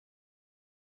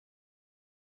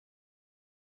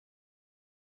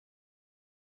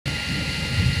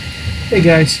Hey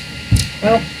guys,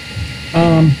 well,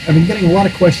 I've been getting a lot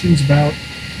of questions about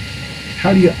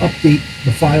how do you update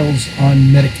the files on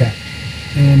Medicat,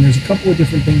 and there's a couple of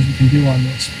different things you can do on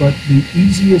this, but the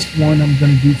easiest one I'm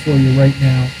going to do for you right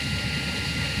now,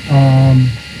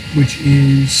 which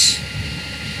is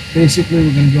basically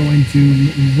we're going to go into,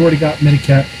 we've already got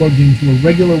Medicat plugged into a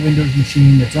regular Windows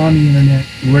machine that's on the internet,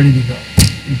 ready to go,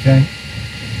 okay?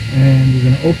 And we're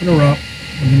going to open her up,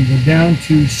 we're going to go down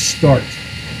to Start.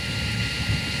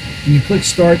 When you click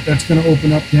Start, that's going to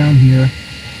open up down here,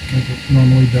 like it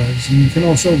normally does. And you can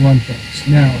also run things.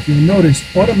 Now, if you'll notice,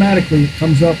 automatically it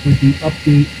comes up with the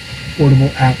Update Portable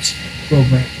Apps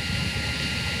program.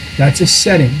 That's a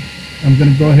setting. I'm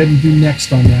going to go ahead and do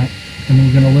Next on that, and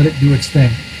we're going to let it do its thing.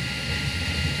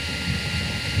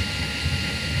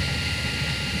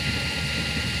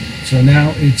 So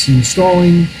now it's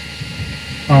installing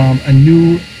a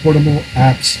new Portable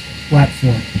Apps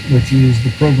platform, which is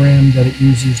the program that it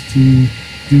uses to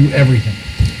do everything.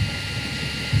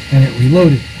 And it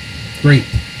reloaded. Great.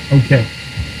 Okay.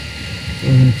 So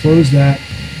we're going to close that.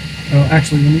 Oh,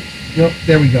 actually, let me. Yep,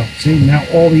 there we go. See, now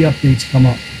all the updates come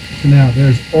up. So now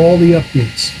there's all the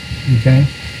updates. Okay.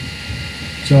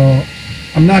 So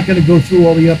I'm not going to go through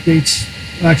all the updates.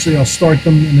 Actually, I'll start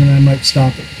them and then I might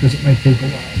stop it because it might take a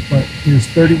while. But here's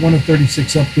 31 of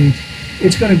 36 updates.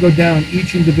 It's going to go down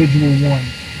each individual one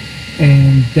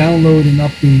and download and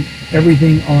update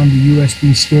everything on the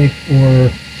USB stick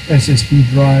or SSD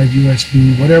drive,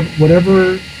 USB,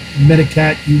 whatever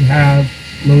Medicat you have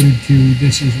loaded to.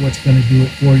 This is what's going to do it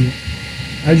for you.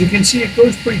 As you can see, it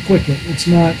goes pretty quickly. It's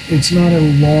not a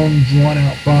long,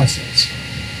 drawn-out process.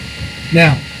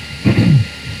 Now,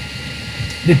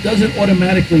 it does it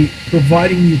automatically,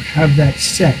 providing you have that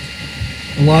set.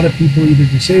 A lot of people either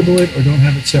disable it or don't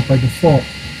have it set by default.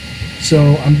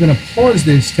 So I'm going to pause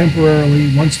this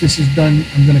temporarily. Once this is done,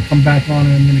 I'm going to come back on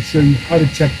and I'm going to show you how to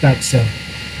check that setting.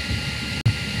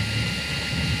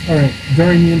 All right,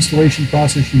 during the installation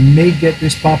process, you may get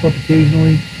this pop up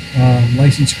occasionally,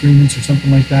 license agreements or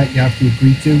something like that you have to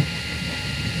agree to.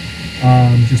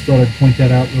 Just thought I'd point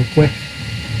that out real quick.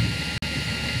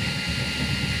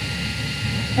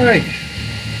 All right,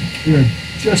 we are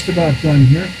just about done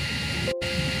here.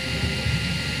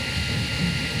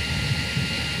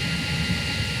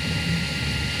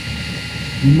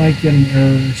 You might get an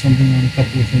error or something on a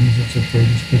couple of things. That's okay.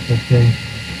 Just click OK.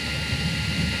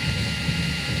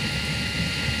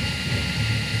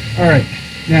 All right.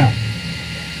 Now,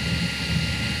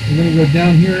 we're going to go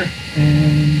down here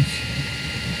and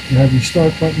you have your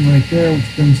Start button right there,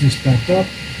 which brings this back up.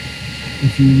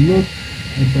 If you look,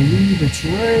 I believe it's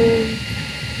right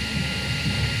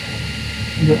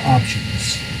under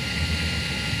Options.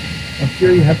 Up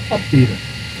here you have Updater.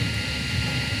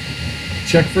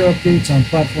 Check for updates on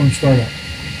platform startup.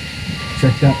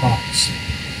 Check that box.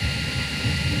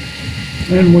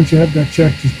 And once you have that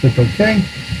checked, just click OK.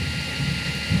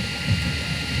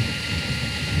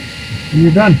 And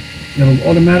you're done. It'll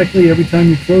automatically, every time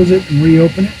you close it and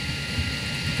reopen it,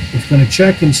 it's going to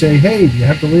check and say, hey, do you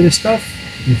have the latest stuff?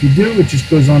 And if you do, it just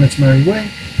goes on its merry way.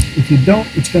 If you don't,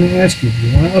 it's going to ask you, do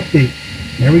you want to update?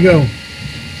 There we go.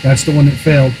 That's the one that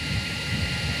failed.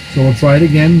 So we'll try it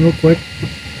again real quick.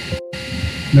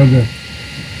 No good.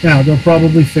 Now, they'll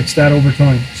probably fix that over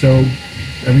time. So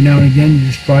every now and again, you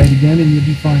just try it again and you'll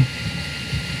be fine.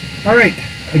 All right.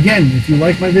 Again, if you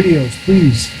like my videos,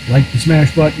 please like the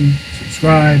smash button,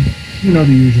 subscribe, you know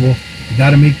the usual. You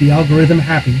got to make the algorithm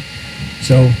happy.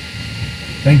 So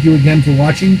thank you again for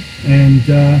watching, and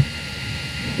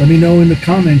let me know in the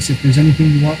comments if there's anything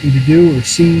you want me to do or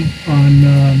see on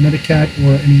Medicat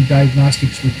or any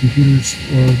diagnostics with computers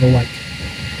or the like.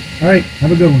 All right.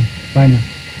 Have a good one. Bye now.